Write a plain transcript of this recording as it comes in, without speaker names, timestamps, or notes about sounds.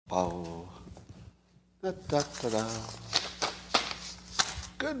Oh. Da, da, da, da.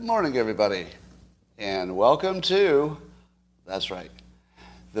 Good morning, everybody, and welcome to, that's right,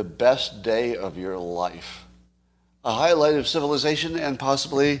 the best day of your life. A highlight of civilization and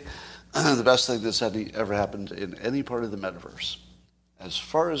possibly the best thing that's ever happened in any part of the metaverse. As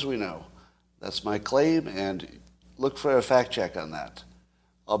far as we know, that's my claim, and look for a fact check on that.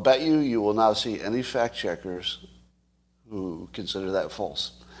 I'll bet you will not see any fact checkers who consider that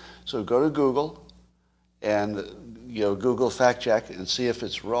false. So go to Google and Google fact check and see if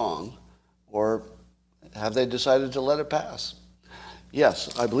it's wrong, or have they decided to let it pass?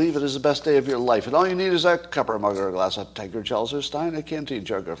 Yes, I believe it is the best day of your life, and all you need is a cup or a mug or a glass, a tankard, chalice or stein, a canteen,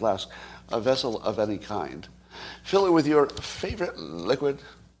 jug or flask, a vessel of any kind. Fill it with your favorite liquid.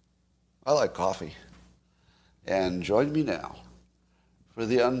 I like coffee. And join me now for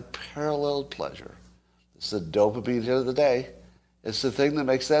the unparalleled pleasure. It's the dopamine hit of the day. It's the thing that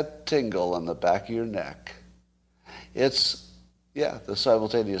makes that tingle on the back of your neck. It's, the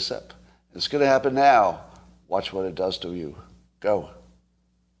simultaneous sip. It's going to happen now. Watch what it does to you. Go.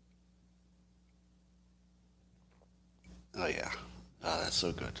 Oh, yeah. Oh, that's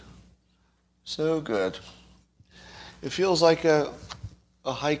so good. So good. It feels like a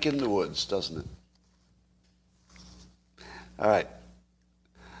hike in the woods, doesn't it? All right.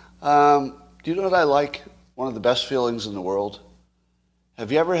 Do you know what I like? One of the best feelings in the world? Have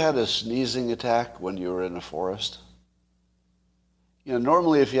you ever had a sneezing attack when you were in a forest?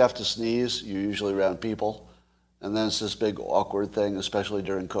 Normally if you have to sneeze, you're usually around people, and then it's this big awkward thing, especially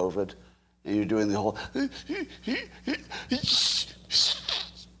during COVID, and you're doing the whole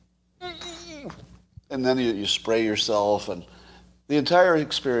and then you spray yourself, and the entire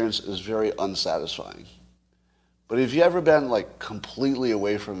experience is very unsatisfying. But have you ever been like completely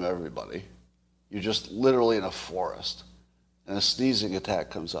away from everybody? You're just literally in a forest, and a sneezing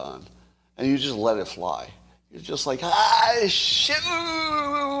attack comes on, and you just let it fly. You're just like, shit.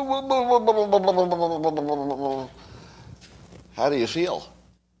 How do you feel?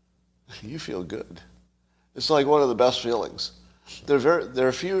 You feel good. It's like one of the best feelings. There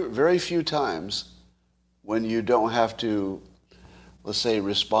are very few times when you don't have to, let's say,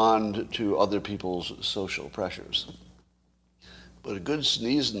 respond to other people's social pressures. But a good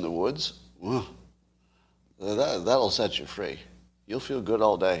sneeze in the woods, that'll set you free. You'll feel good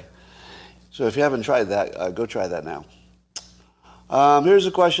all day. So if you haven't tried that, go try that now. Here's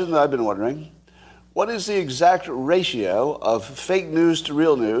a question that I've been wondering. What is the exact ratio of fake news to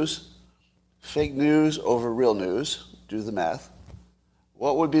real news? Fake news over real news. Do the math.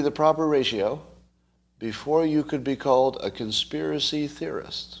 What would be the proper ratio before you could be called a conspiracy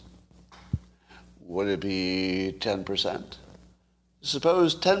theorist? Would it be 10%?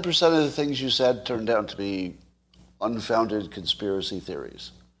 Suppose 10% of the things you said turned out to be unfounded conspiracy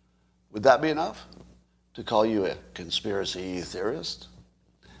theories. Would that be enough to call you a conspiracy theorist?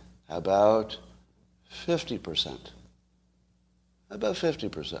 How about 50%? How about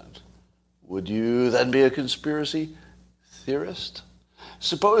 50%? Would you then be a conspiracy theorist?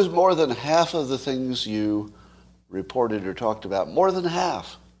 Suppose more than half of the things you reported or talked about, more than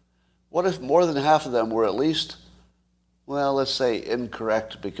half. What if more than half of them were at least, well, let's say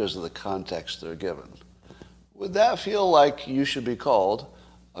incorrect because of the context they're given? Would that feel like you should be called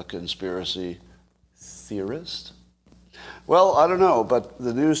a conspiracy theorist? Well, I don't know, but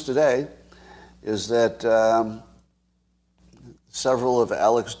the news today is that several of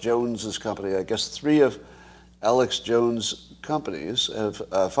Alex Jones's company, I guess 3 of Alex Jones' companies have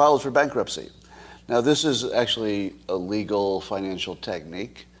filed for bankruptcy. Now, this is actually a legal financial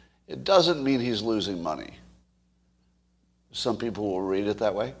technique. It doesn't mean he's losing money. Some people will read it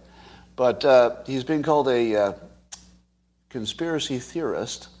that way. But he's being called a conspiracy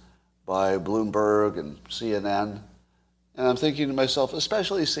theorist by Bloomberg and CNN. And I'm thinking to myself,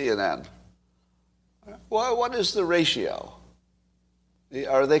 especially CNN, what is the ratio?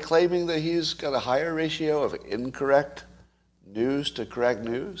 Are they claiming that he's got a higher ratio of incorrect news to correct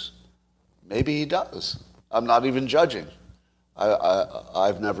news? Maybe he does. I'm not even judging.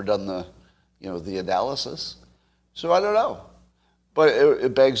 I've never done the analysis, so I don't know. But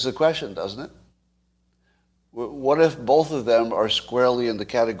it begs the question, doesn't it? What if both of them are squarely in the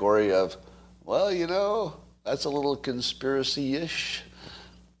category of, well, that's a little conspiracy-ish,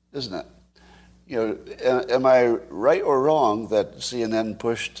 isn't it? Am I right or wrong that CNN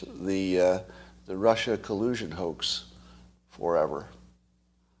pushed the Russia collusion hoax forever?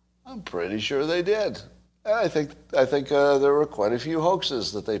 I'm pretty sure they did. And I think there were quite a few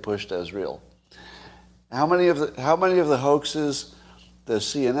hoaxes that they pushed as real. How many of the hoaxes that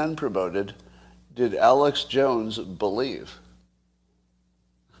CNN promoted did Alex Jones believe?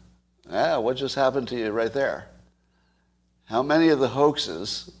 Yeah, what just happened to you right there? How many of the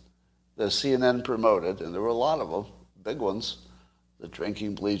hoaxes that CNN promoted, and there were a lot of them, big ones, the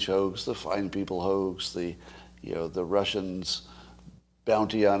drinking bleach hoax, the fine people hoax, the Russians'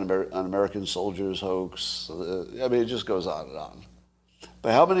 bounty on American soldiers hoax. I mean, it just goes on and on.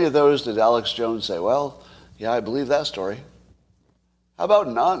 But how many of those did Alex Jones say, well, yeah, I believe that story? How about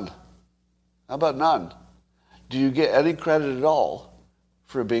none? How about none? Do you get any credit at all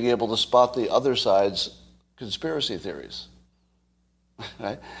for being able to spot the other side's conspiracy theories?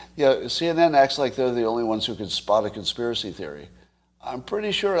 Right? CNN acts like they're the only ones who can spot a conspiracy theory. I'm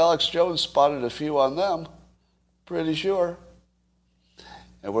pretty sure Alex Jones spotted a few on them. Pretty sure.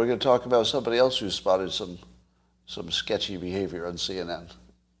 And we're going to talk about somebody else who spotted some sketchy behavior on CNN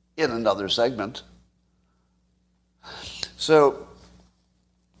in another segment. So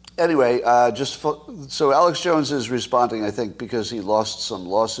anyway, so Alex Jones is responding, I think, because he lost some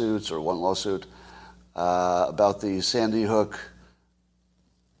lawsuits, or one lawsuit, about the Sandy Hook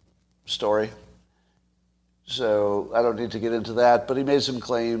story. So I don't need to get into that, but he made some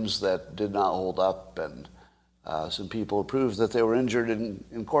claims that did not hold up, and some people proved that they were injured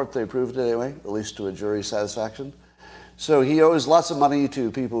in court. They proved it anyway, at least to a jury's satisfaction. So he owes lots of money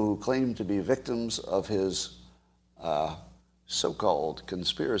to people who claim to be victims of his so-called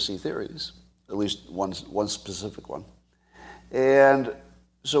conspiracy theories, at least one specific one. And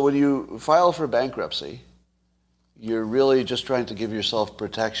so when you file for bankruptcy, you're really just trying to give yourself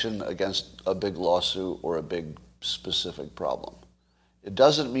protection against a big lawsuit or a big specific problem. It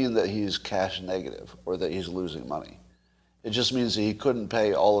doesn't mean that he's cash negative or that he's losing money. It just means that he couldn't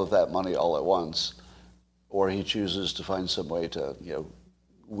pay all of that money all at once, or he chooses to find some way to,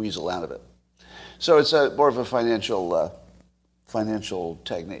 weasel out of it. So it's more of a financial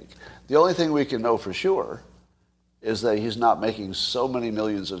technique. The only thing we can know for sure is that he's not making so many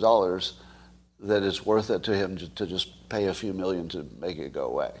millions of dollars that it's worth it to him to just pay a few million to make it go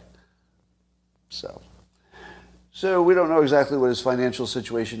away. So we don't know exactly what his financial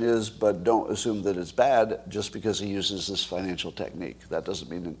situation is, but don't assume that it's bad just because he uses this financial technique. That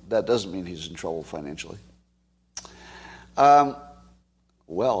doesn't mean he's in trouble financially.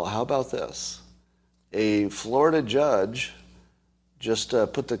 Well, how about this? A Florida judge just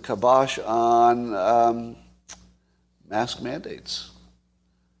put the kibosh on mask mandates.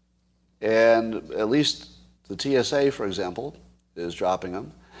 And at least the TSA, for example, is dropping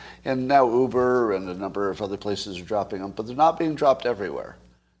them. And now Uber and a number of other places are dropping them, but they're not being dropped everywhere.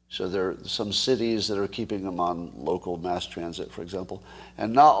 So there are some cities that are keeping them on local mass transit, for example.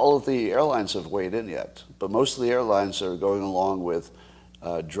 And not all of the airlines have weighed in yet, but most of the airlines are going along with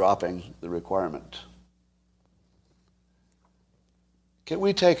dropping the requirement. Can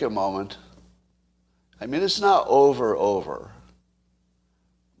we take a moment? I mean, it's not over,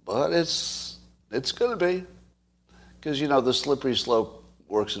 but it's going to be. Because, the slippery slope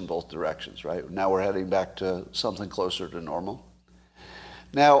works in both directions, right? Now we're heading back to something closer to normal.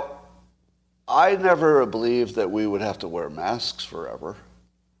 Now, I never believed that we would have to wear masks forever.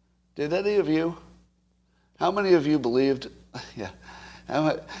 Did any of you? How many of you believed? Yeah.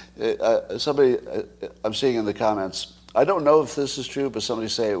 Somebody, I'm seeing in the comments, I don't know if this is true, but somebody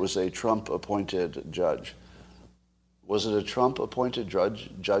say it was a Trump-appointed judge. Was it a Trump-appointed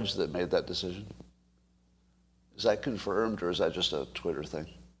judge that made that decision? Is that confirmed, or is that just a Twitter thing?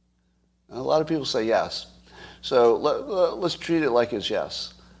 And a lot of people say yes. So let's treat it like it's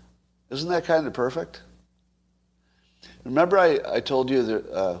yes. Isn't that kind of perfect? Remember I told you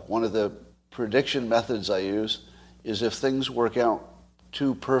that one of the prediction methods I use is if things work out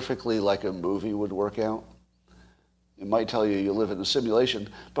too perfectly like a movie would work out. It might tell you you live in a simulation,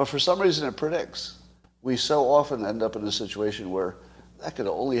 but for some reason it predicts. We so often end up in a situation where that could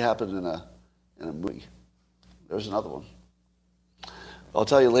only happen in a movie. There's another one. I'll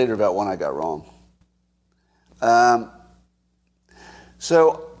tell you later about one I got wrong.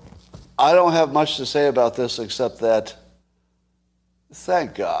 So I don't have much to say about this except that,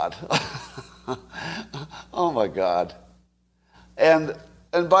 thank God. Oh my God. And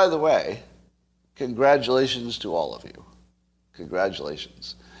by the way, congratulations to all of you.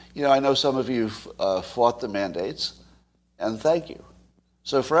 Congratulations. I know some of you fought the mandates, and thank you.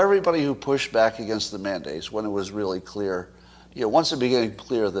 So for everybody who pushed back against the mandates when it was really clear, once it became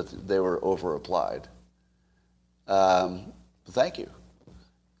clear that they were over-applied, thank you.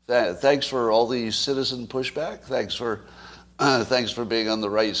 Thanks for all the citizen pushback. Thanks for being on the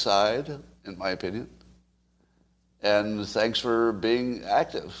right side, in my opinion. And thanks for being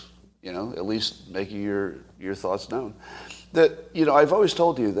active, at least making your thoughts known. That, I've always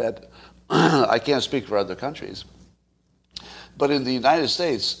told you that I can't speak for other countries, But in the United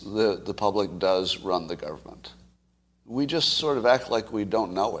States, the public does run the government. We just sort of act like we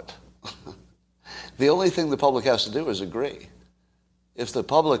don't know it. The only thing the public has to do is agree. If the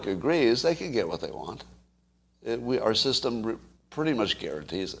public agrees, they can get what they want. Our system pretty much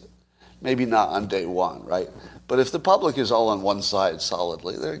guarantees it. Maybe not on day one, right? But if the public is all on one side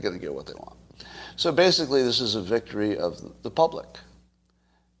solidly, they're going to get what they want. So basically, this is a victory of the public.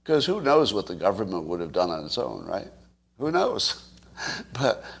 Because who knows what the government would have done on its own, right? Who knows?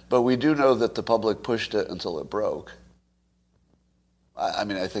 But we do know that the public pushed it until it broke. I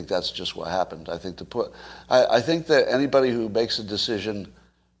mean, I think that's just what happened. I think that anybody who makes a decision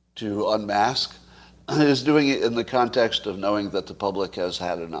to unmask is doing it in the context of knowing that the public has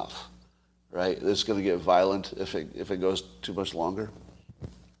had enough, right? It's going to get violent if it goes too much longer.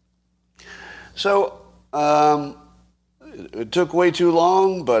 So it took way too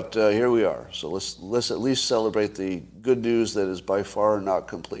long, but here we are. So let's at least celebrate the good news that is by far not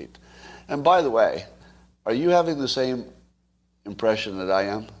complete. And by the way, are you having the same impression that I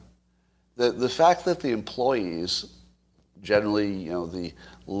am? The fact that the employees, generally, the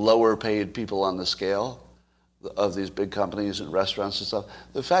lower paid people on the scale of these big companies and restaurants and stuff,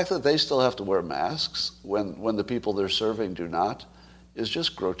 the fact that they still have to wear masks when the people they're serving do not is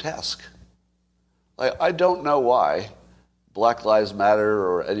just grotesque. Like, I don't know why Black Lives Matter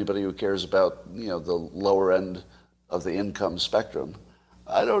or anybody who cares about the lower end of the income spectrum,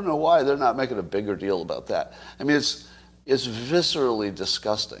 I don't know why they're not making a bigger deal about that. I mean, it's viscerally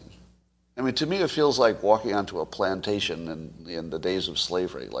disgusting. I mean, to me, it feels like walking onto a plantation in the days of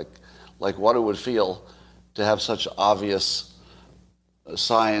slavery, like what it would feel to have such obvious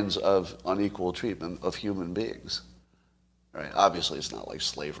signs of unequal treatment of human beings. Right? Obviously, it's not like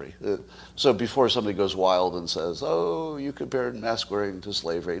slavery. So before somebody goes wild and says, "Oh, you compared mask wearing to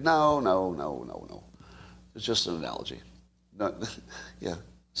slavery," no. It's just an analogy. No, yeah,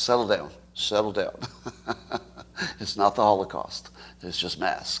 settle down. It's not the Holocaust. It's just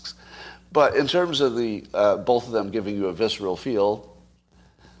masks. But in terms of the both of them giving you a visceral feel,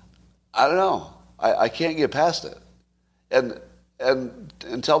 I don't know. I can't get past it. And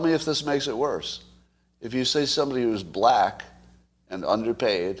tell me if this makes it worse. If you say somebody who's black and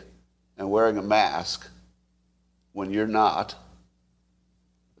underpaid and wearing a mask when you're not,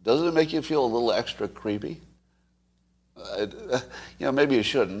 doesn't it make you feel a little extra creepy? Maybe you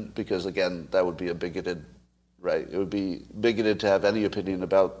shouldn't, because again, that would be a bigoted, right? It would be bigoted to have any opinion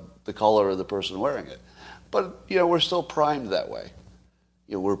about the color of the person wearing it. But we're still primed that way.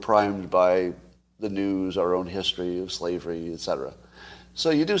 We're primed by the news, our own history of slavery, etc.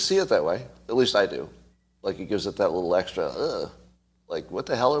 So you do see it that way. At least I do. Like, it gives it that little extra, like, what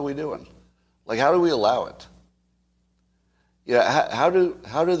the hell are we doing? Like, how do we allow it? How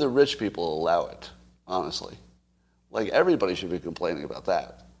do the rich people allow it, honestly? Like, everybody should be complaining about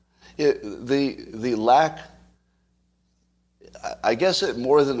that. The lack, I guess it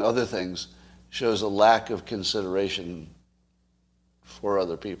more than other things shows a lack of consideration for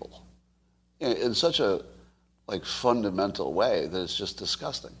other people in such a fundamental way that it's just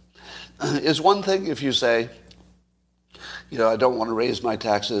disgusting. It's one thing if you say, I don't want to raise my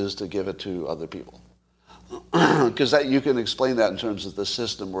taxes to give it to other people, because you can explain that in terms of the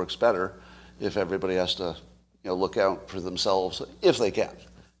system works better if everybody has to look out for themselves if they can,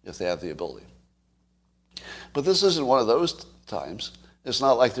 if they have the ability. But this isn't one of those times. It's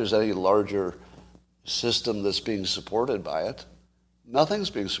not like there's any larger system that's being supported by it. Nothing's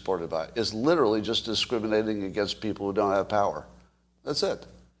being supported by it. It's literally just discriminating against people who don't have power. That's it.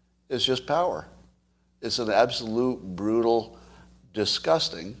 It's just power. It's an absolute, brutal,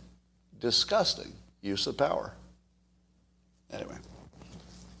 disgusting use of power. Anyway.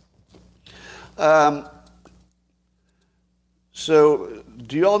 So,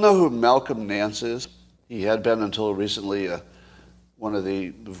 do you all know who Malcolm Nance is? He had been until recently one of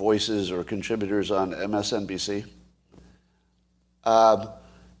the voices or contributors on MSNBC.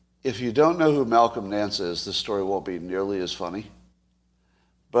 If you don't know who Malcolm Nance is, this story won't be nearly as funny.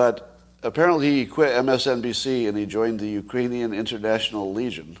 But apparently he quit MSNBC and he joined the Ukrainian International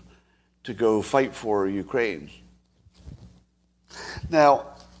Legion to go fight for Ukraine. Now,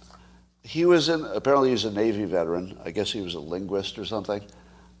 apparently he's a Navy veteran. I guess he was a linguist or something.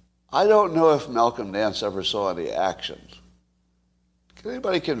 I don't know if Malcolm Nance ever saw any action. Can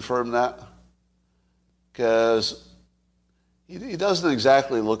anybody confirm that? Because he doesn't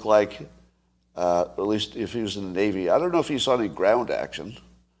exactly look like, at least if he was in the Navy, I don't know if he saw any ground action.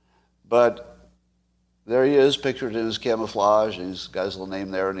 But there he is, pictured in his camouflage. He's got his little name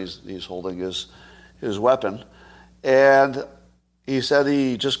there, and he's holding his weapon. And he said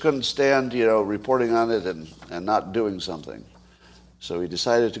he just couldn't stand, reporting on it and not doing something. So he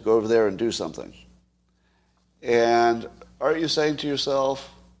decided to go over there and do something. And aren't you saying to yourself,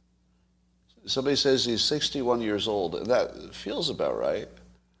 somebody says he's 61 years old, and that feels about right.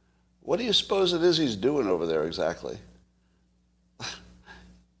 What do you suppose it is he's doing over there exactly?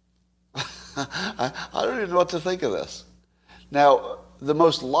 I don't even know what to think of this. Now, the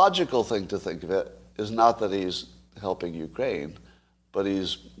most logical thing to think of it is not that he's helping Ukraine, but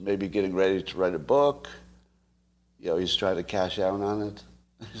he's maybe getting ready to write a book. He's trying to cash out on it.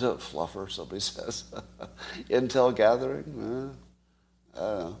 He's a fluffer, somebody says. Intel gathering? I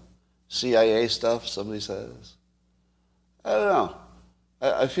don't know. CIA stuff, somebody says. I don't know.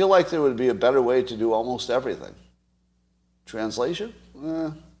 I feel like there would be a better way to do almost everything. Translation?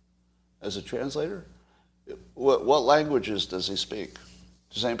 As a translator? What languages does he speak?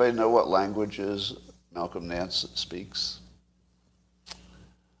 Does anybody know what languages Malcolm Nance speaks?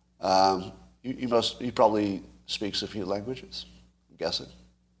 He probably speaks a few languages, I'm guessing.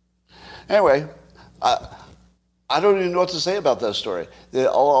 Anyway, I don't even know what to say about that story.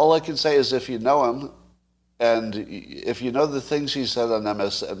 All I can say is if you know him, and if you know the things he said on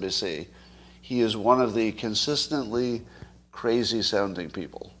MSNBC, he is one of the consistently crazy-sounding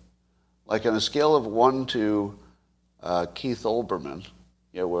people. Like on a scale of 1 to Keith Olbermann,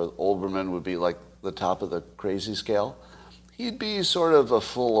 where Olbermann would be like the top of the crazy scale, he'd be sort of a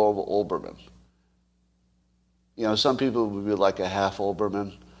full Olbermann. Some people would be like a half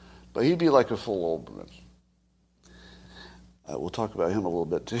Olbermann, but he'd be like a full Olbermann. We'll talk about him a little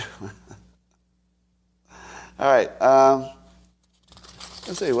bit too. All right.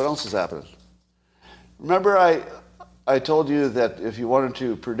 Let's see, what else is happening? Remember I told you that if you wanted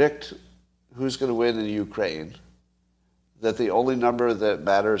to predict who's going to win in Ukraine, that the only number that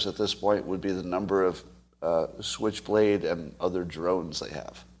matters at this point would be the number of Switchblade and other drones they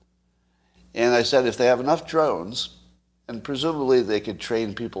have. And I said if they have enough drones, and presumably they could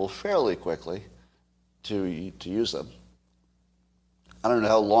train people fairly quickly to use them. I don't know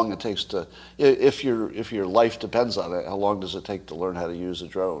how long it takes to, if your life depends on it, how long does it take to learn how to use a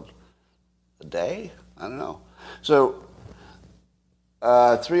drone? A day? I don't know. So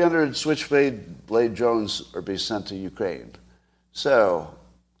 300 Switchblade drones are being sent to Ukraine. So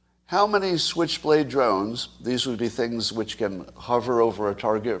how many Switchblade drones, these would be things which can hover over a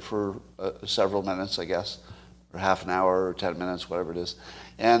target for several minutes, I guess, or half an hour or 10 minutes, whatever it is,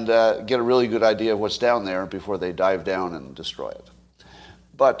 and get a really good idea of what's down there before they dive down and destroy it.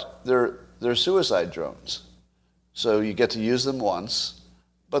 But they're suicide drones. So you get to use them once,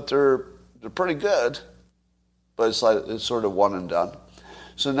 but they're pretty good, but it's sort of one and done.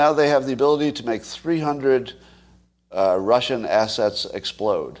 So now they have the ability to make 300 Russian assets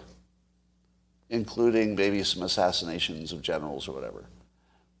explode, including maybe some assassinations of generals or whatever.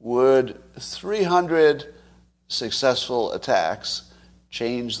 Would 300 successful attacks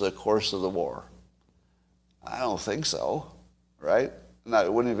change the course of the war? I don't think so, right? No,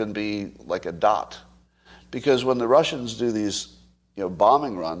 it wouldn't even be like a dot. Because when the Russians do these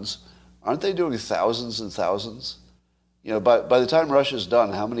bombing runs, aren't they doing thousands and thousands? By the time Russia's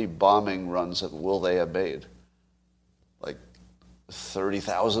done, how many bombing runs will they have made? Like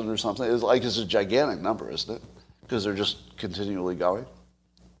 30,000 or something? It's a gigantic number, isn't it? Because they're just continually going.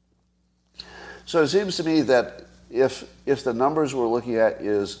 So it seems to me that if the numbers we're looking at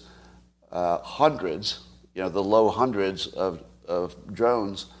is hundreds, the low hundreds of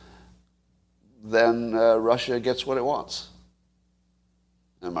drones, then Russia gets what it wants.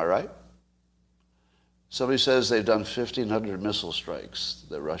 Am I right? Somebody says they've done 1,500 missile strikes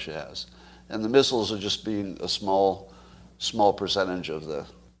that Russia has. And the missiles are just being a small percentage of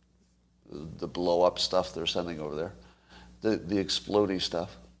the blow-up stuff they're sending over there, the exploding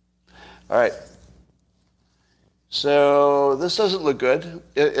stuff. All right. So this doesn't look good.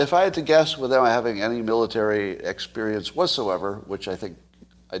 If I had to guess without having any military experience whatsoever, which I think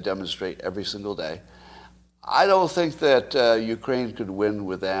I demonstrate every single day, I don't think that Ukraine could win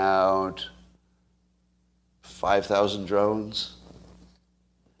without 5,000 drones.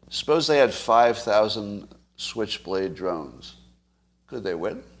 Suppose they had 5,000 Switchblade drones. Could they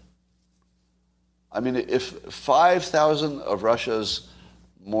win? I mean, if 5,000 of Russia's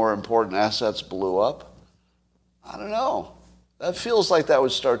more important assets blew up, I don't know. That feels like that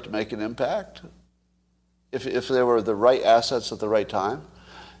would start to make an impact. If there were the right assets at the right time.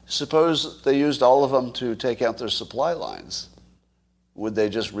 Suppose they used all of them to take out their supply lines. Would they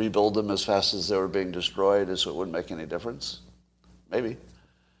just rebuild them as fast as they were being destroyed so it wouldn't make any difference? Maybe.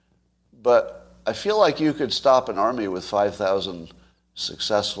 But I feel like you could stop an army with 5,000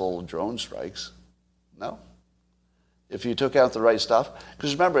 successful drone strikes. No? If you took out the right stuff.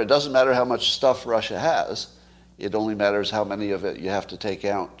 Because remember, it doesn't matter how much stuff Russia has. It only matters how many of it you have to take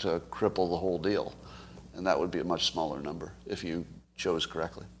out to cripple the whole deal. And that would be a much smaller number if you chose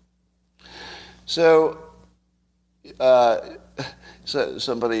correctly. So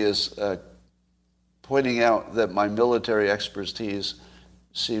somebody is pointing out that my military expertise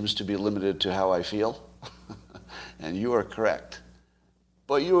seems to be limited to how I feel. And you are correct.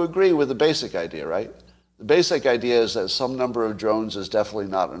 But you agree with the basic idea, right? The basic idea is that some number of drones is definitely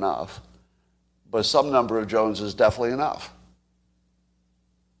not enough, but some number of drones is definitely enough.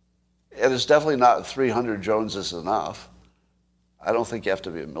 And it's definitely not 300 drones is enough. I don't think you have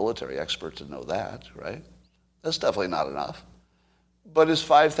to be a military expert to know that, right? That's definitely not enough. But is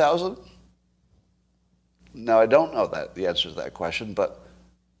 5,000? Now, I don't know the answer to that question, but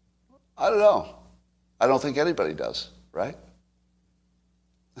I don't know. I don't think anybody does, right?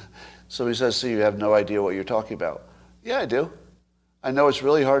 Somebody says, so you have no idea what you're talking about. Yeah, I do. I know it's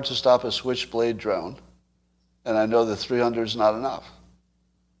really hard to stop a Switchblade drone, and I know that 300 is not enough.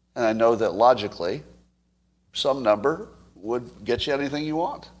 And I know that logically, some number would get you anything you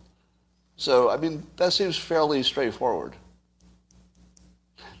want. So, I mean, that seems fairly straightforward.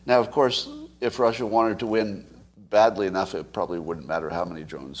 Now, of course, if Russia wanted to win badly enough, it probably wouldn't matter how many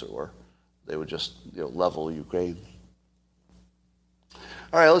drones there were. They would just level Ukraine.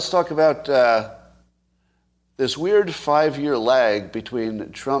 All right, let's talk about this weird 5-year lag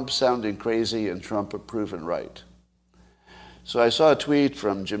between Trump sounding crazy and Trump proven right. So I saw a tweet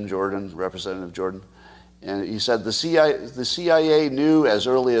from Jim Jordan, Representative Jordan, and he said the CIA knew as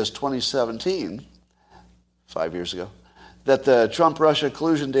early as 2017, 5 years ago, that the Trump-Russia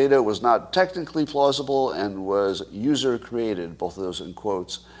collusion data was not technically plausible and was user-created, both of those in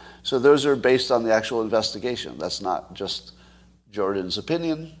quotes. So those are based on the actual investigation. That's not just Jordan's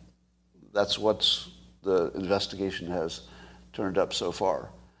opinion. That's what the investigation has turned up so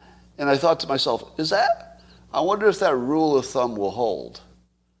far. And I thought to myself, I wonder if that rule of thumb will hold,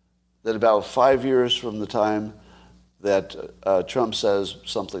 that about 5 years from the time that Trump says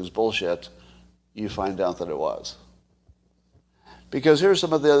something's bullshit, you find out that it was. Because here's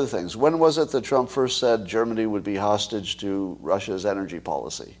some of the other things. When was it that Trump first said Germany would be hostage to Russia's energy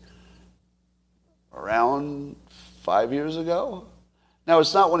policy? Around 5 years ago? Now,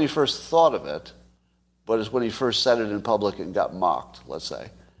 it's not when he first thought of it, but it's when he first said it in public and got mocked, let's say.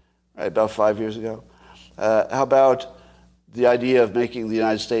 Right, about 5 years ago. How about the idea of making the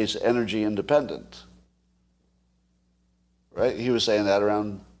United States energy independent? Right? He was saying that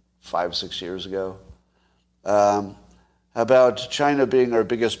around 5, 6 years ago. How about China being our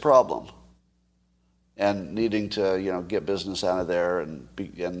biggest problem and needing to, get business out of there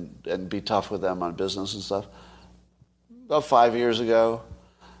and be tough with them on business and stuff? About 5 years ago.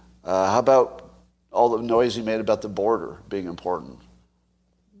 How about all the noise he made about the border being important?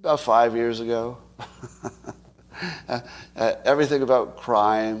 About 5 years ago. Everything about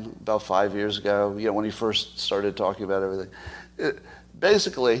crime, about 5 years ago, when he first started talking about everything.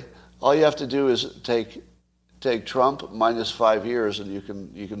 Basically, all you have to do is take Trump minus 5 years, and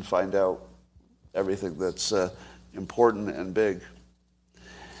you can find out everything that's important and big.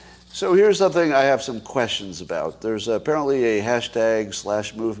 So here's something I have some questions about. There's apparently a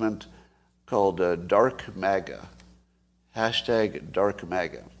hashtag/movement called Dark MAGA. Hashtag Dark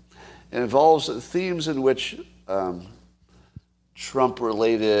MAGA. It involves themes in which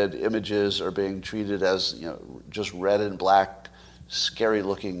Trump-related images are being treated as just red and black,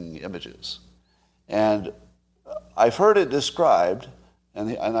 scary-looking images. And I've heard it described,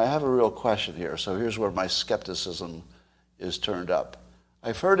 and I have a real question here, so here's where my skepticism is turned up.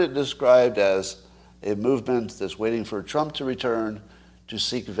 I've heard it described as a movement that's waiting for Trump to return to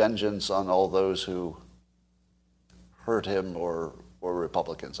seek vengeance on all those who hurt him or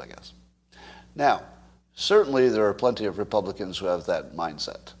Republicans, I guess. Now, certainly there are plenty of Republicans who have that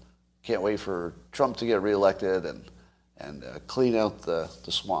mindset. Can't wait for Trump to get reelected and clean out the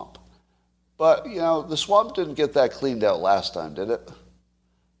swamp. But, the swamp didn't get that cleaned out last time, did it?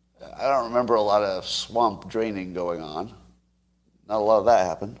 I don't remember a lot of swamp draining going on. Not a lot of that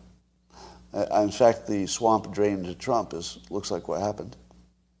happened. In fact, the swamp drained to Trump looks like what happened.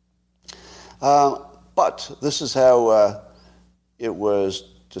 But this is how it was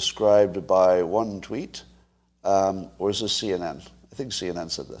described by one tweet, or is this CNN? I think CNN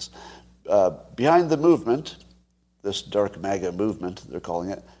said this. Behind the movement, this Dark MAGA movement, they're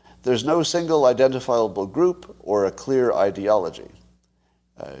calling it, there's no single identifiable group or a clear ideology.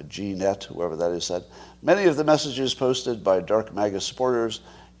 GNet, whoever that is, said, many of the messages posted by Dark MAGA supporters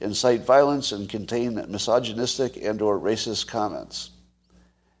incite violence and contain misogynistic and or racist comments.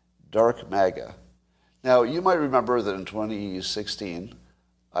 Dark MAGA. Now, you might remember that in 2016,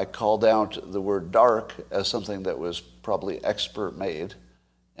 I called out the word dark as something that was probably expert made,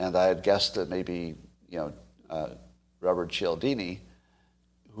 and I had guessed that maybe, Robert Cialdini,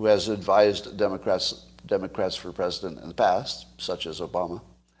 who has advised Democrats for president in the past, such as Obama,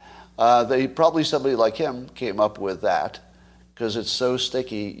 probably somebody like him came up with that because it's so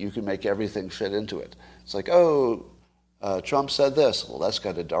sticky you can make everything fit into it. It's like, Trump said this. Well, that's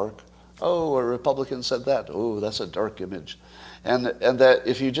kind of dark. Oh, a Republican said that. Oh, that's a dark image. And that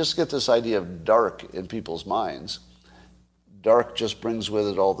if you just get this idea of dark in people's minds, dark just brings with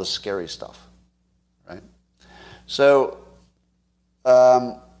it all the scary stuff, right? So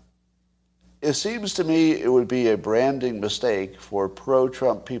it seems to me it would be a branding mistake for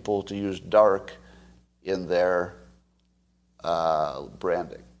pro-Trump people to use dark in their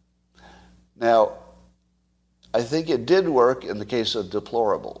branding. Now, I think it did work in the case of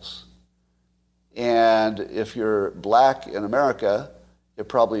deplorables. And if you're black in America, it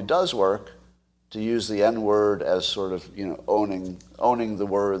probably does work to use the N-word as sort of, owning the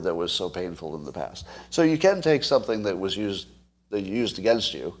word that was so painful in the past. So you can take something that was used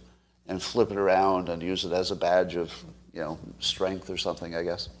against you and flip it around and use it as a badge of, strength or something, I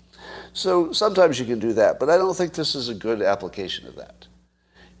guess. So sometimes you can do that, but I don't think this is a good application of that.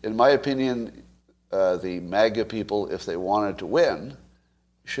 In my opinion, the MAGA people, if they wanted to win,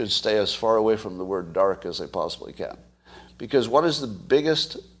 should stay as far away from the word dark as they possibly can. Because what is the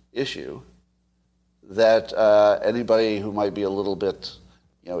biggest issue that anybody who might be a little bit,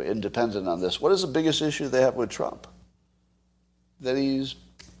 independent on this, what is the biggest issue they have with Trump? That he's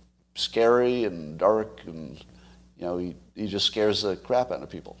scary and dark and, he just scares the crap out of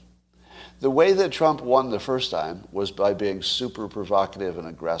people. The way that Trump won the first time was by being super provocative and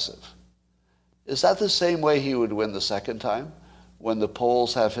aggressive. Is that the same way he would win the second time, when the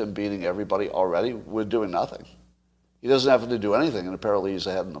polls have him beating everybody already with doing nothing? He doesn't have to do anything, and apparently he's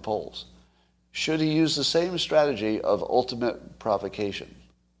ahead in the polls. Should he use the same strategy of ultimate provocation?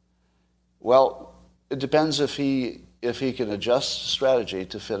 Well, it depends if he can adjust strategy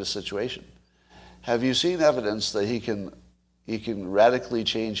to fit a situation. Have you seen evidence that he can radically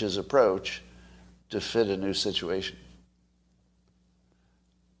change his approach to fit a new situation?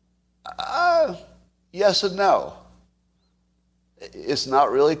 Yes and no. It's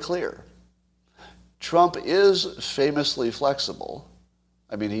not really clear. Trump is famously flexible.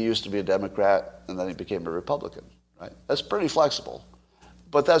 I mean, he used to be a Democrat and then he became a Republican, right? That's pretty flexible.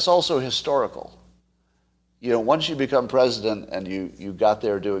 But that's also historical. Once you become president and you got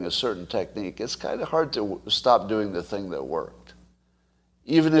there doing a certain technique, it's kind of hard to stop doing the thing that worked.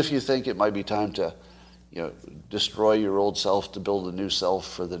 Even if you think it might be time to, destroy your old self to build a new self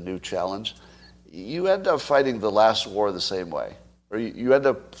for the new challenge, you end up fighting the last war the same way. Or you end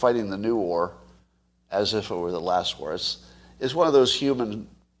up fighting the new war as if it were the last war. It's one of those human,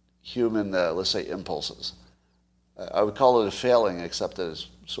 let's say, impulses. I would call it a failing, except that it's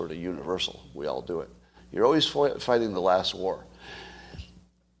sort of universal. We all do it. You're always fighting the last war.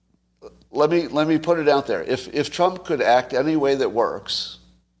 Let me put it out there. If Trump could act any way that works,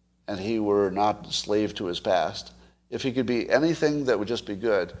 and he were not a slave to his past, if he could be anything that would just be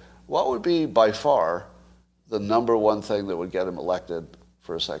good, what would be by far the number one thing that would get him elected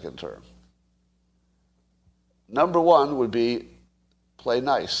for a second term? Number one would be play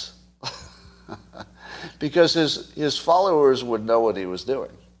nice. Because his followers would know what he was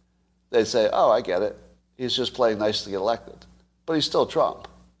doing. They'd say, oh, I get it. He's just playing nice to get elected. But he's still Trump.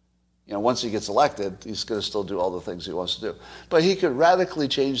 Once he gets elected, he's going to still do all the things he wants to do. But he could radically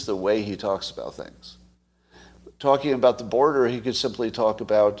change the way he talks about things. Talking about the border, he could simply talk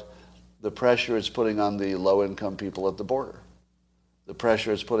about the pressure it's putting on the low-income people at the border, the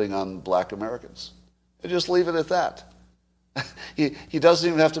pressure it's putting on black Americans, and just leave it at that. He doesn't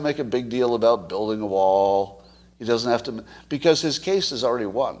even have to make a big deal about building a wall. He doesn't have to, because his case is already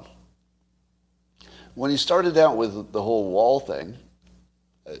won. When he started out with the whole wall thing,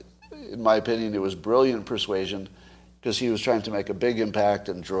 in my opinion, it was brilliant persuasion because he was trying to make a big impact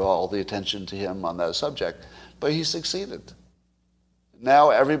and draw all the attention to him on that subject, but he succeeded. Now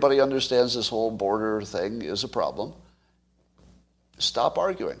everybody understands this whole border thing is a problem. Stop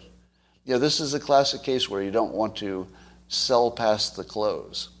arguing. This is a classic case where you don't want to sell past the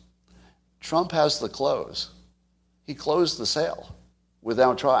close. Trump has the close. He closed the sale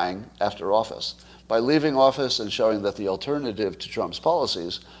without trying after office. By leaving office and showing that the alternative to Trump's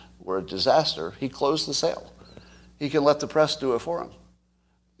policies were a disaster, he closed the sale. He can let the press do it for him.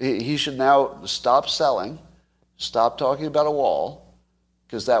 He should now stop selling, stop talking about a wall,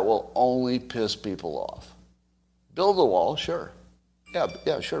 because that will only piss people off. Build the wall, sure.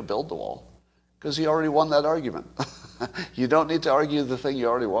 Yeah, sure, build the wall. because he already won that argument. You don't need to argue the thing you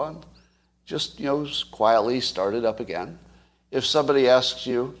already won. Just, quietly start it up again. If somebody asks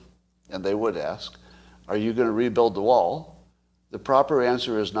you, and they would ask, are you going to rebuild the wall? The proper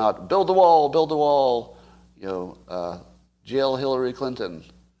answer is not, build the wall, jail Hillary Clinton.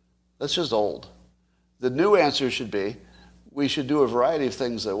 That's just old. The new answer should be, we should do a variety of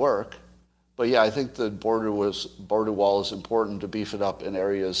things that work. But yeah, I think the border wall is important to beef it up in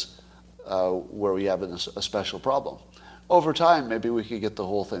areas where we have a special problem. Over time, maybe we could get the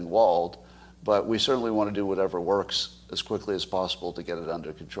whole thing walled, but we certainly want to do whatever works as quickly as possible to get it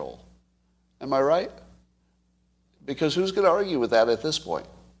under control. Am I right? Because who's going to argue with that at this point?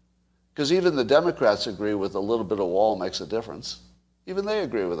 Because even the Democrats agree with a little bit of wall makes a difference. Even they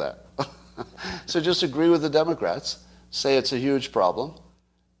agree with that. So just agree with the Democrats, say it's a huge problem,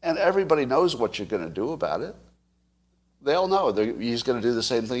 and everybody knows what you're going to do about it. They all know he's going to do the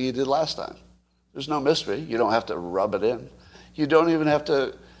same thing he did last time. There's no mystery. You don't have to rub it in. You don't even have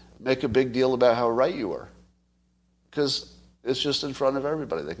to make a big deal about how right you were, because it's just in front of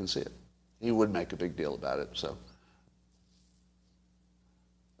everybody. They can see it. He would make a big deal about it. So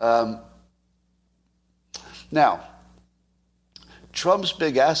now, Trump's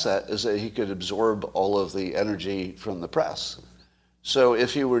big asset is that he could absorb all of the energy from the press. So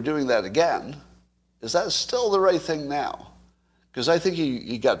if he were doing that again, is that still the right thing now? Because I think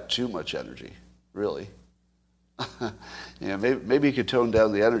he got too much energy, really. Maybe he could tone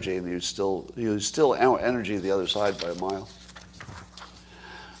down the energy, and he was still out energy the other side by a mile.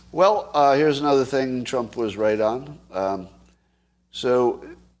 Well, here's another thing Trump was right on. So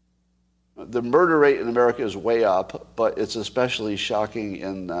the murder rate in America is way up, but it's especially shocking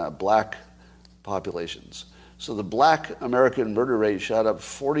in black populations. So the black American murder rate shot up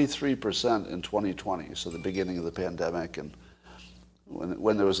 43% in 2020, so the beginning of the pandemic, and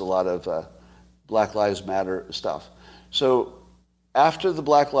when there was a lot of Black Lives Matter stuff. So after the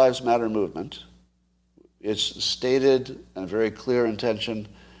Black Lives Matter movement, it's stated a very clear intention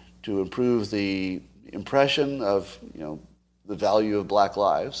to improve the impression of the value of black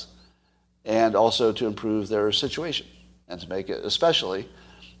lives, and also to improve their situation and to make it, especially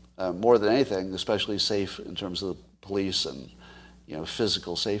more than anything, especially safe in terms of the police and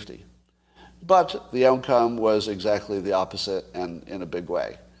physical safety. But the outcome was exactly the opposite, and in a big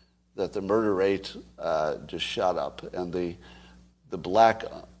way, that the murder rate just shot up, and the black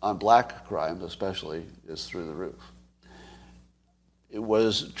on black crime especially is through the roof. It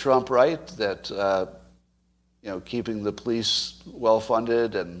was Trump right that keeping the police well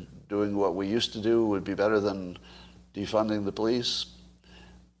funded and doing what we used to do would be better than defunding the police?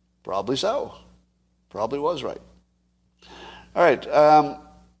 Probably so. Probably was right. All right,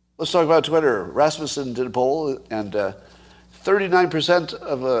 let's talk about Twitter. Rasmussen did a poll, and 39%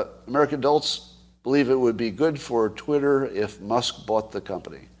 of American adults believe it would be good for Twitter if Musk bought the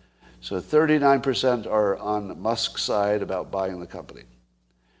company. So 39% are on Musk's side about buying the company.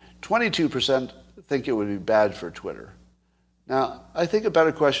 22% think it would be bad for Twitter. Now, I think a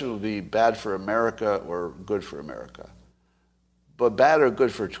better question would be bad for America or good for America. But bad or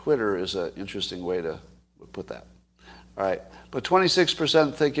good for Twitter is an interesting way to put that. All right, but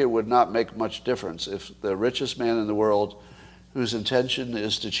 26% think it would not make much difference if the richest man in the world, whose intention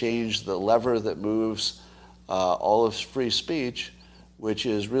is to change the lever that moves all of free speech, which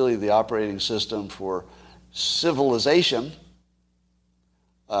is really the operating system for civilization,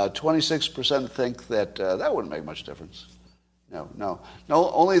 26% think that that wouldn't make much difference. No.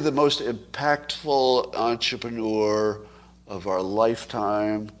 Only the most impactful entrepreneur of our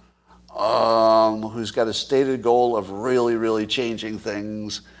lifetime, who's got a stated goal of really, really changing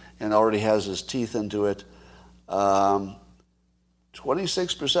things and already has his teeth into it,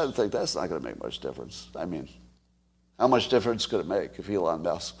 26% think that's not going to make much difference. I mean, how much difference could it make if Elon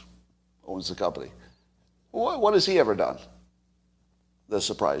Musk owns the company? What has he ever done that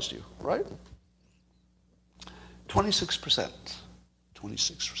surprised you, right? 26%.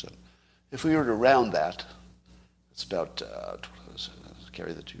 26%. If we were to round that, it's about,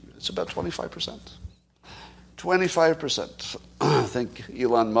 carry the two, it's about 25%. 25% think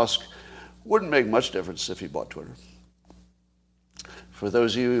Elon Musk wouldn't make much difference if he bought Twitter. For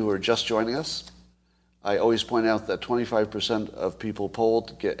those of you who are just joining us, I always point out that 25% of people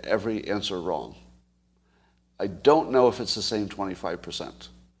polled get every answer wrong. I don't know if it's the same 25%.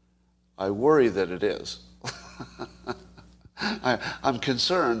 I worry that it is. I'm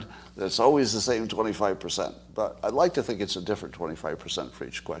concerned that it's always the same 25%, but I'd like to think it's a different 25% for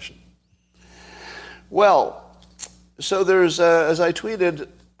each question. Well, so there's, as I tweeted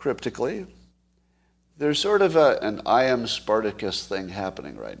cryptically, there's sort of an I am Spartacus thing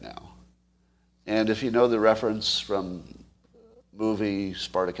happening right now. And if you know the reference from movie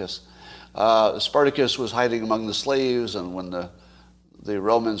Spartacus, Spartacus was hiding among the slaves, and when the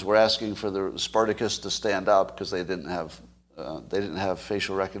Romans were asking for the Spartacus to stand up because they didn't have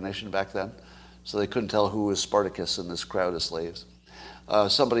facial recognition back then, so they couldn't tell who was Spartacus in this crowd of slaves.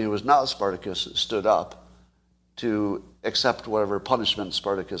 Somebody who was not Spartacus stood up to accept whatever punishment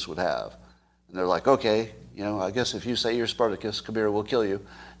Spartacus would have. And they're like, okay, I guess if you say you're Spartacus, come here, we'll kill you.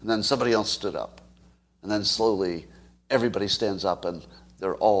 And then somebody else stood up. And then slowly everybody stands up and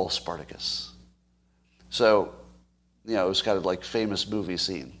they're all Spartacus. So, it was kind of like famous movie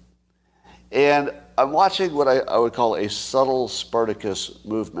scene. And I'm watching what I would call a subtle Spartacus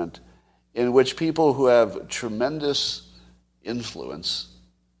movement in which people who have tremendous influence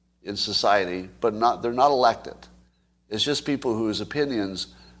in society, but they're not elected. It's just people whose opinions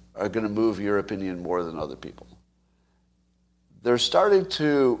are going to move your opinion more than other people. They're starting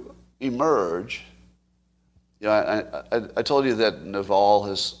to emerge. I told you that Naval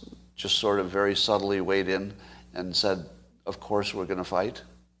has just sort of very subtly weighed in and said, of course we're going to fight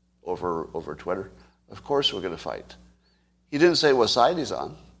over Twitter. Of course we're going to fight. He didn't say what side he's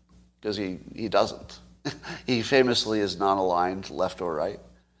on, because he doesn't. He famously is non-aligned, left or right.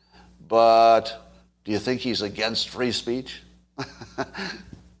 But do you think he's against free speech?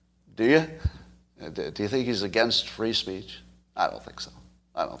 Do you? Do you think he's against free speech? I don't think so.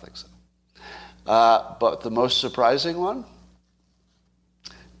 But the most surprising one,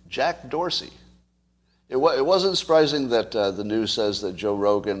 Jack Dorsey. It wasn't surprising that the news says that Joe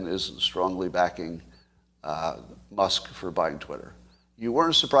Rogan is strongly backing Musk for buying Twitter. You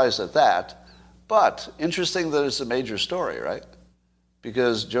weren't surprised at that, but interesting that it's a major story, right?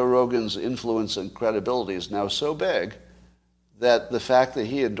 Because Joe Rogan's influence and credibility is now so big that the fact that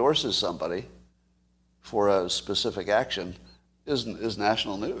he endorses somebody for a specific action is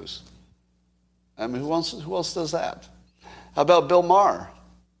national news. I mean, who else does that? How about Bill Maher?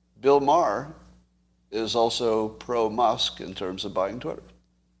 Bill Maher is also pro-Musk in terms of buying Twitter.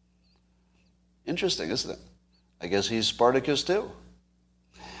 Interesting, isn't it? I guess he's Spartacus too.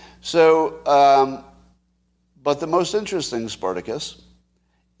 So, but the most interesting Spartacus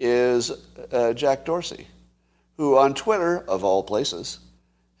is Jack Dorsey, who on Twitter, of all places,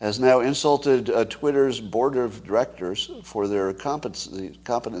 has now insulted Twitter's board of directors for their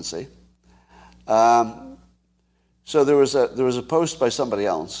competency. So there was a post by somebody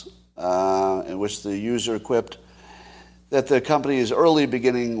else in which the user quipped that the company's early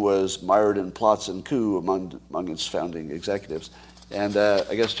beginning was mired in plots and coup among its founding executives. And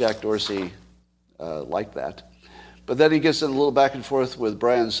I guess Jack Dorsey liked that. But then he gets in a little back and forth with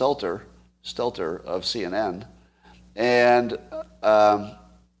Brian Stelter of CNN. And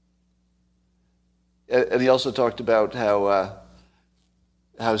he also talked about how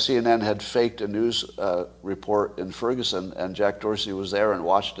CNN had faked a news report in Ferguson, and Jack Dorsey was there and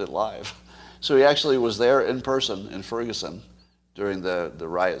watched it live. So he actually was there in person in Ferguson during the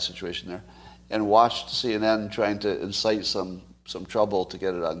riot situation there, and watched CNN trying to incite some trouble to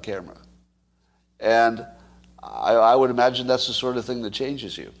get it on camera. And I would imagine that's the sort of thing that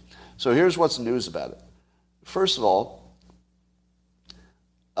changes you. So here's what's news about it. First of all,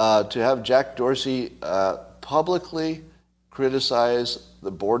 to have Jack Dorsey publicly criticize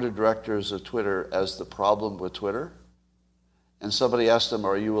the board of directors of Twitter as the problem with Twitter, and somebody asked him,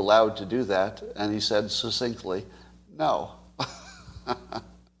 are you allowed to do that? And he said succinctly, no.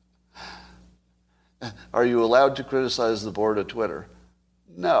 Are you allowed to criticize the board of Twitter?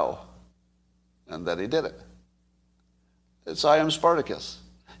 No. And then he did it. It's I am Spartacus.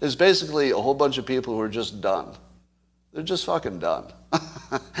 It's basically a whole bunch of people who are just done. They're just fucking done.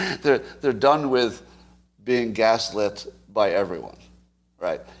 They're done with being gaslit by everyone,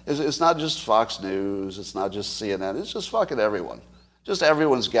 right? It's not just Fox News. It's not just CNN. It's just fucking everyone. Just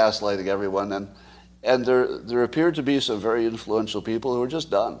everyone's gaslighting everyone. And there appear to be some very influential people who are just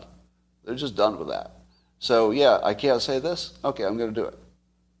done. They're just done with that. So, yeah, I can't say this? Okay, I'm going to do it.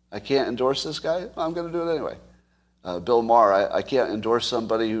 I can't endorse this guy? I'm going to do it anyway. Bill Maher, I can't endorse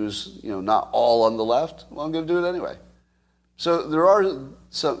somebody who's not all on the left? Well, I'm going to do it anyway. So there are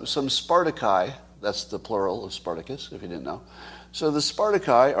some Spartaci, that's the plural of Spartacus, if you didn't know. So the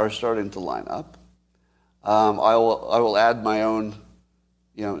Spartaci are starting to line up. I will add my own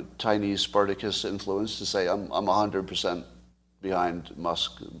tiny Spartacus influence to say I'm 100% behind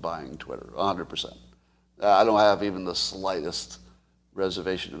Musk buying Twitter, 100%. I don't have even the slightest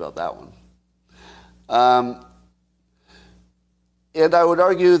reservation about that one. And I would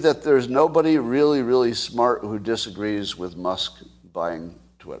argue that there's nobody really, really smart who disagrees with Musk buying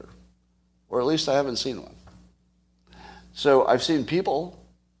Twitter. Or at least I haven't seen one. So I've seen people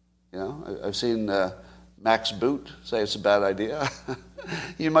You know, I've seen Max Boot say it's a bad idea.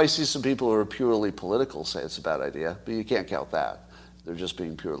 You might see some people who are purely political say it's a bad idea, but you can't count that. They're just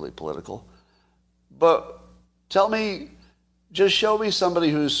being purely political. But tell me, just show me somebody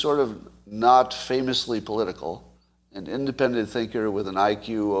who's sort of not famously political, an independent thinker with an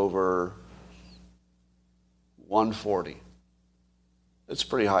IQ over 140. It's a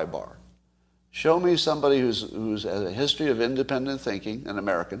pretty high bar. Show me somebody who's has a history of independent thinking, an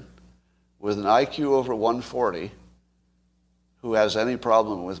American, with an IQ over 140, who has any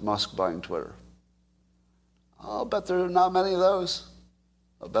problem with Musk buying Twitter. I'll bet there are not many of those.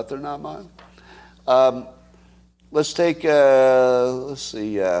 I'll bet they're not mine. Let's take,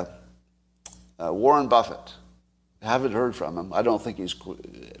 Warren Buffett. I haven't heard from him. I don't think he's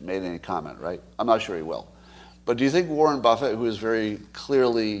made any comment, right? I'm not sure he will. But do you think Warren Buffett, who is very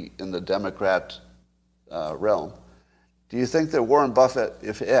clearly in the Democrat realm, do you think that Warren Buffett,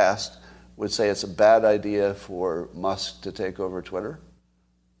 if asked, would say it's a bad idea for Musk to take over Twitter?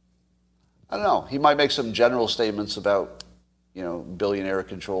 I don't know. He might make some general statements about, you know, billionaire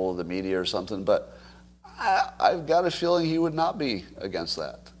control of the media or something, but I've got a feeling he would not be against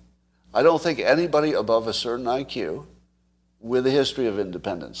that. I don't think anybody above a certain IQ with a history of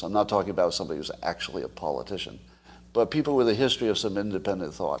independence, I'm not talking about somebody who's actually a politician, but people with a history of some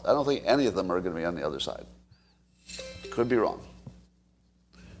independent thought, I don't think any of them are going to be on the other side. Could be wrong.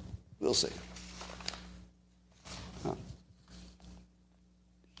 We'll see.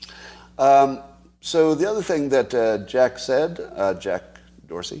 So the other thing that Jack said, Jack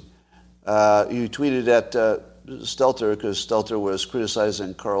Dorsey, he tweeted at Stelter because Stelter was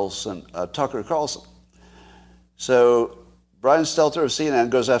criticizing Tucker Carlson. So Brian Stelter of CNN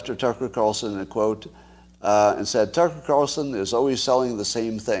goes after Tucker Carlson in a quote and said, Tucker Carlson is always selling the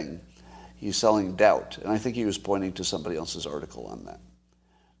same thing. He's selling doubt. And I think he was pointing to somebody else's article on that.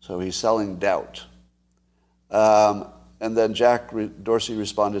 So he's selling doubt. And then Jack Dorsey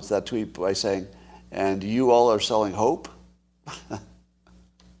responded to that tweet by saying, and you all are selling hope?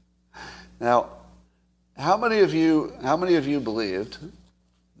 Now, how many of you believed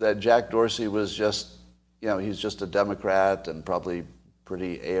that Jack Dorsey was just, you know, he's just a Democrat and probably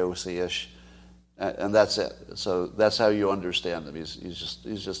pretty AOC-ish, and that's it? So that's how you understand him. He's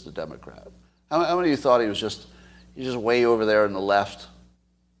just a Democrat. How many of you thought he's just way over there on the left?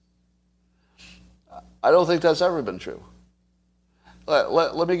 I don't think that's ever been true.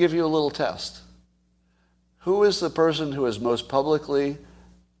 Let me give you a little test. Who is the person who has most publicly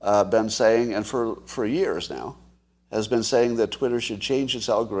been saying, and for years now, has been saying that Twitter should change its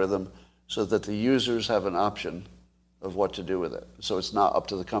algorithm so that the users have an option of what to do with it, so it's not up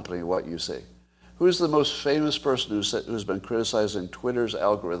to the company what you see? Who's the most famous person who's been criticizing Twitter's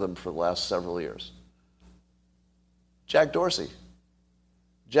algorithm for the last several years? Jack Dorsey.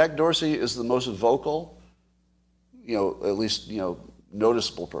 Jack Dorsey is the most vocal, you know, at least, you know,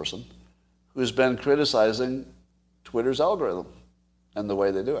 noticeable person who's been criticizing Twitter's algorithm and the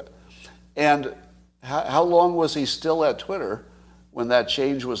way they do it. And how long was he still at Twitter when that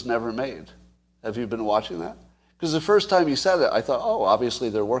change was never made? Have you been watching that? Because the first time he said it, I thought, oh, obviously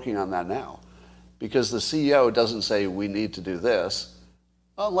they're working on that now. Because the CEO doesn't say, we need to do this,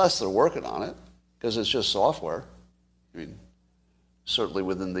 unless they're working on it, because it's just software. I mean, certainly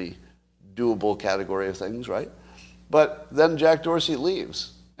within the doable category of things, right? But then Jack Dorsey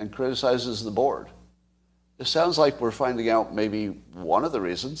leaves and criticizes the board. It sounds like we're finding out maybe one of the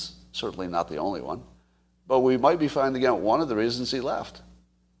reasons, certainly not the only one, but we might be finding out one of the reasons he left.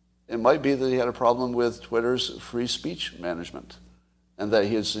 It might be that he had a problem with Twitter's free speech management and that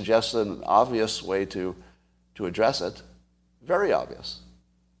he had suggested an obvious way to address it. Very obvious.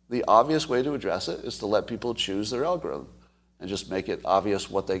 The obvious way to address it is to let people choose their algorithm and just make it obvious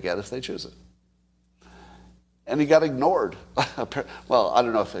what they get if they choose it. And he got ignored. Well, I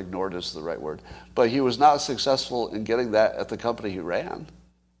don't know if ignored is the right word, but he was not successful in getting that at the company he ran,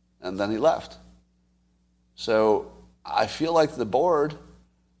 and then he left. So I feel like the board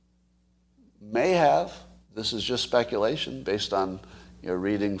may have, this is just speculation based on, you know,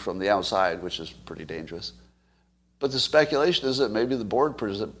 reading from the outside, which is pretty dangerous, but the speculation is that maybe the board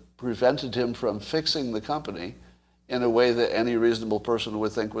prevented him from fixing the company in a way that any reasonable person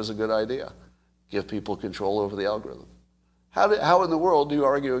would think was a good idea. Give people control over the algorithm. How in the world do you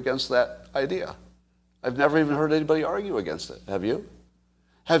argue against that idea? I've never even heard anybody argue against it. Have you?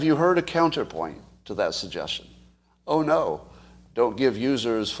 Have you heard a counterpoint to that suggestion? Oh no, don't give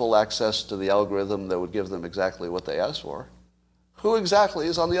users full access to the algorithm that would give them exactly what they asked for. Who exactly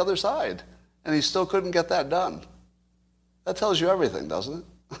is on the other side? And he still couldn't get that done. That tells you everything, doesn't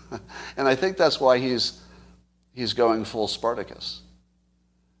it? And I think that's why he's going full Spartacus.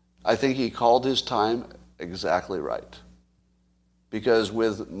 I think he called his time exactly right. Because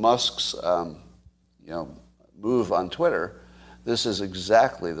with Musk's move on Twitter, this is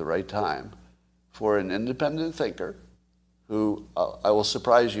exactly the right time for an independent thinker who I will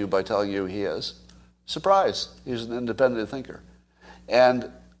surprise you by telling you he is. Surprise! He's an independent thinker.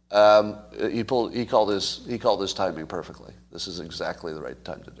 And he called his timing perfectly. This is exactly the right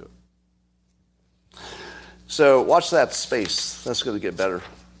time to do it. So watch that space. That's going to get better.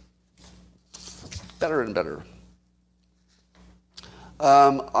 Better and better.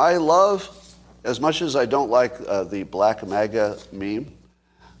 I love, as much as I don't like the Black MAGA meme,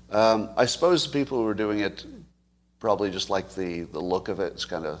 I suppose the people who are doing it probably just like the look of it. It's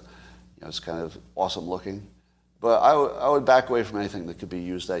kind of awesome looking. But I would back away from anything that could be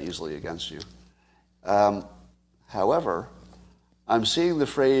used that easily against you. However, I'm seeing the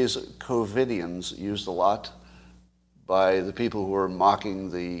phrase COVIDians used a lot by the people who are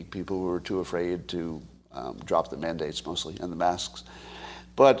mocking the people who are too afraid to drop the mandates mostly and the masks.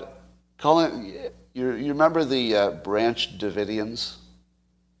 But you remember the Branch Davidians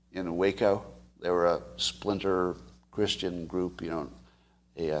in Waco? They were a splinter Christian group,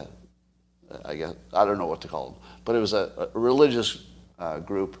 I guess, I don't know what to call them, but it was a religious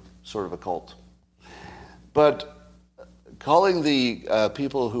group, sort of a cult. But calling the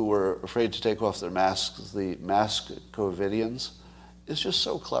people who were afraid to take off their masks the mask COVIDians is just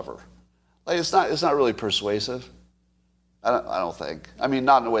so clever. Like it's not really persuasive. I don't think. I mean,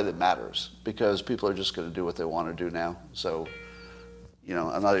 not in a way that matters, because people are just going to do what they want to do now. So,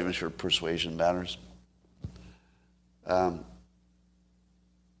 I'm not even sure persuasion matters.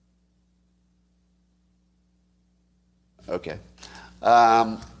 Okay.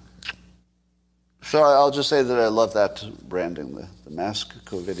 So I'll just say that I love that branding, the mask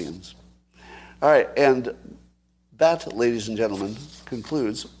COVIDians. All right, and that, ladies and gentlemen,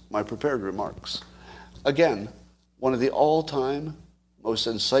 concludes my prepared remarks. Again, one of the all-time most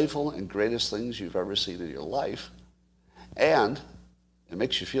insightful and greatest things you've ever seen in your life, and it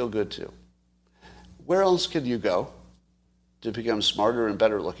makes you feel good too. Where else can you go to become smarter and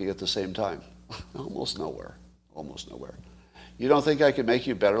better looking at the same time? Almost nowhere. Almost nowhere. You don't think I could make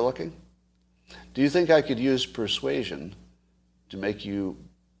you better looking? Do you think I could use persuasion to make you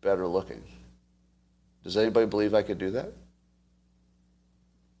better looking? Does anybody believe I could do that?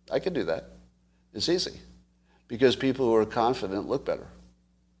 I could do that. It's easy. Because people who are confident look better.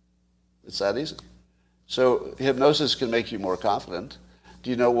 It's that easy. So hypnosis can make you more confident. Do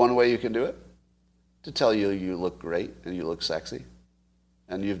you know one way you can do it? To tell you you look great and you look sexy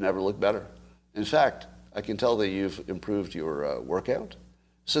and you've never looked better. In fact, I can tell that you've improved your workout.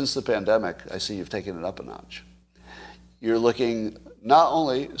 Since the pandemic, I see you've taken it up a notch. You're looking not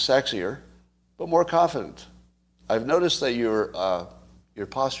only sexier, but more confident. I've noticed that your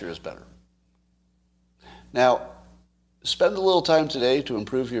posture is better. Now, spend a little time today to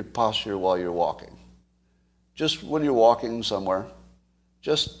improve your posture while you're walking. Just when you're walking somewhere,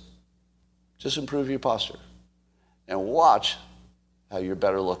 just improve your posture. And watch how you're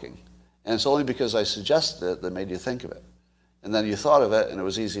better looking. And it's only because I suggested it that made you think of it. And then you thought of it, and it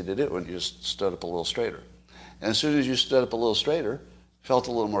was easy to do, and you just stood up a little straighter. And as soon as you stood up a little straighter, felt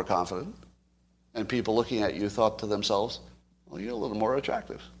a little more confident, and people looking at you thought to themselves, well, you're a little more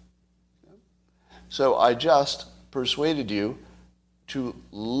attractive. So I just persuaded you to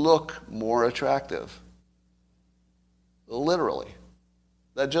look more attractive. Literally.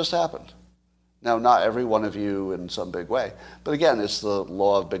 That just happened. Now, not every one of you in some big way, but again, it's the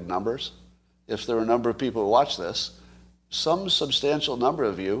law of big numbers. If there are a number of people who watch this, some substantial number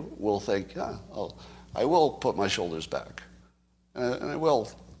of you will think, I will put my shoulders back, and I will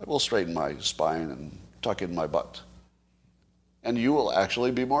straighten my spine and tuck in my butt, and you will actually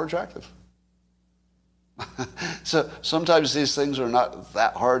be more attractive. So sometimes these things are not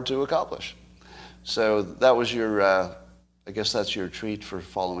that hard to accomplish. So that was your, I guess that's your treat for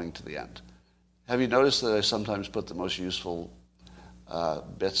following to the end. Have you noticed that I sometimes put the most useful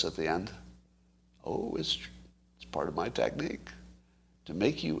bits at the end? Oh, it's part of my technique to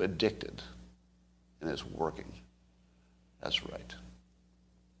make you addicted, and it's working. That's right.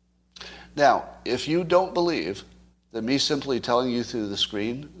 Now, if you don't believe that me simply telling you through the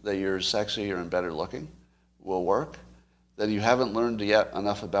screen that you're sexier and better looking will work, then you haven't learned yet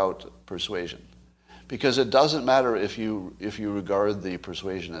enough about persuasion. Because it doesn't matter if you regard the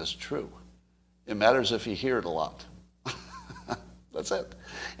persuasion as true. It matters if you hear it a lot. That's it.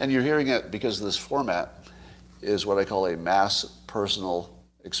 And you're hearing it because this format is what I call a mass personal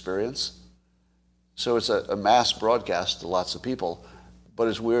experience. So it's a mass broadcast to lots of people, but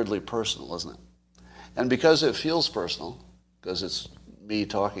it's weirdly personal, isn't it? And because it feels personal, because it's me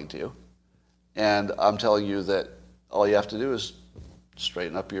talking to you. And I'm telling you that all you have to do is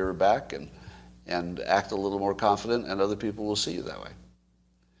straighten up your back and act a little more confident, and other people will see you that way.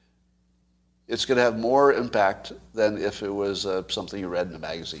 It's going to have more impact than if it was something you read in a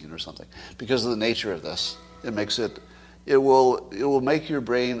magazine or something, because of the nature of this. It will make your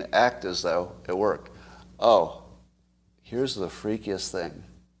brain act as though it worked. Oh, here's the freakiest thing.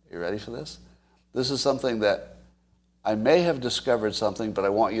 Are you ready for this? This is something that I may have discovered something, but I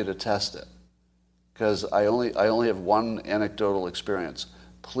want you to test it, because I only have one anecdotal experience.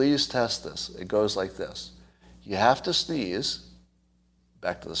 Please test this. It goes like this. You have to sneeze,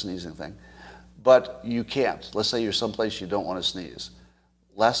 back to the sneezing thing, but you can't. Let's say you're someplace you don't want to sneeze.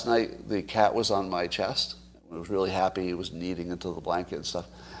 Last night, the cat was on my chest. I was really happy. He was kneading into the blanket and stuff.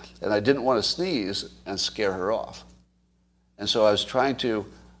 And I didn't want to sneeze and scare her off. And so I was trying to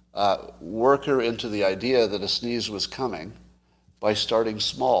work her into the idea that a sneeze was coming by starting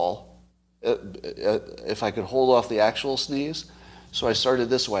small, if I could hold off the actual sneeze. So I started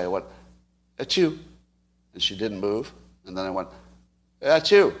this way. I went, achoo. And she didn't move. And then I went,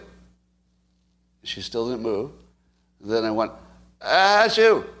 achoo. She still didn't move. And then I went,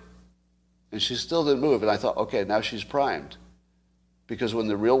 achoo. And she still didn't move. And I thought, okay, now she's primed. Because when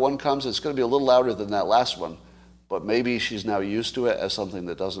the real one comes, it's going to be a little louder than that last one. But maybe she's now used to it as something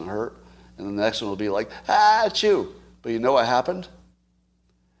that doesn't hurt. And the next one will be like, achoo. But you know what happened?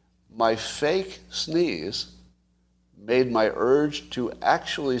 My fake sneeze made my urge to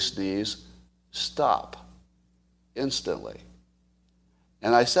actually sneeze stop instantly.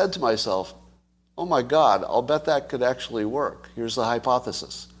 And I said to myself, oh my God, I'll bet that could actually work. Here's the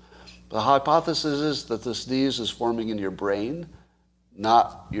hypothesis. The hypothesis is that the sneeze is forming in your brain,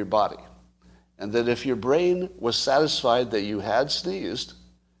 not your body. And that if your brain was satisfied that you had sneezed,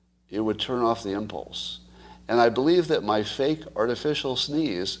 it would turn off the impulse. And I believe that my fake artificial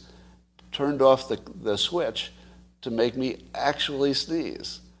sneeze turned off the switch to make me actually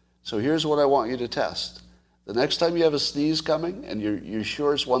sneeze. So here's what I want you to test. The next time you have a sneeze coming and you're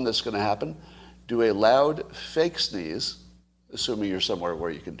sure it's one that's going to happen, do a loud fake sneeze, assuming you're somewhere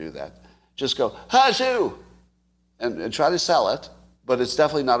where you can do that. Just go, ha-shoo, and try to sell it, but it's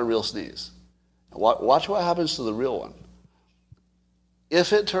definitely not a real sneeze. Watch what happens to the real one.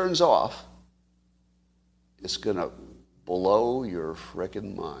 If it turns off, it's going to blow your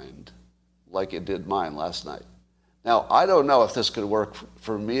frickin' mind like it did mine last night. Now, I don't know if this could work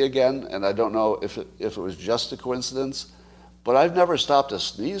for me again, and I don't know if it was just a coincidence, but I've never stopped a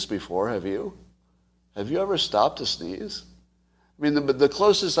sneeze before, have you? Have you ever stopped a sneeze? I mean, the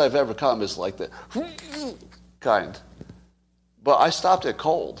closest I've ever come is like the kind. But I stopped it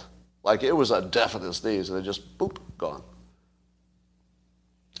cold. Like it was a definite sneeze, and it just, boop, gone.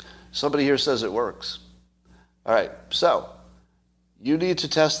 Somebody here says it works. All right, so you need to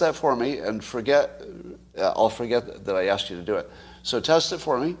test that for me and I'll forget that I asked you to do it. So test it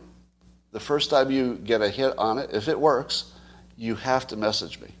for me. The first time you get a hit on it, if it works, you have to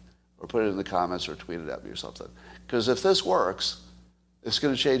message me or put it in the comments or tweet it at me or something. Because if this works, it's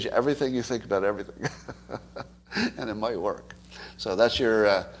going to change everything you think about everything. And it might work. So that's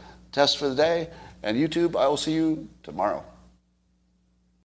your test for the day. And YouTube, I will see you tomorrow.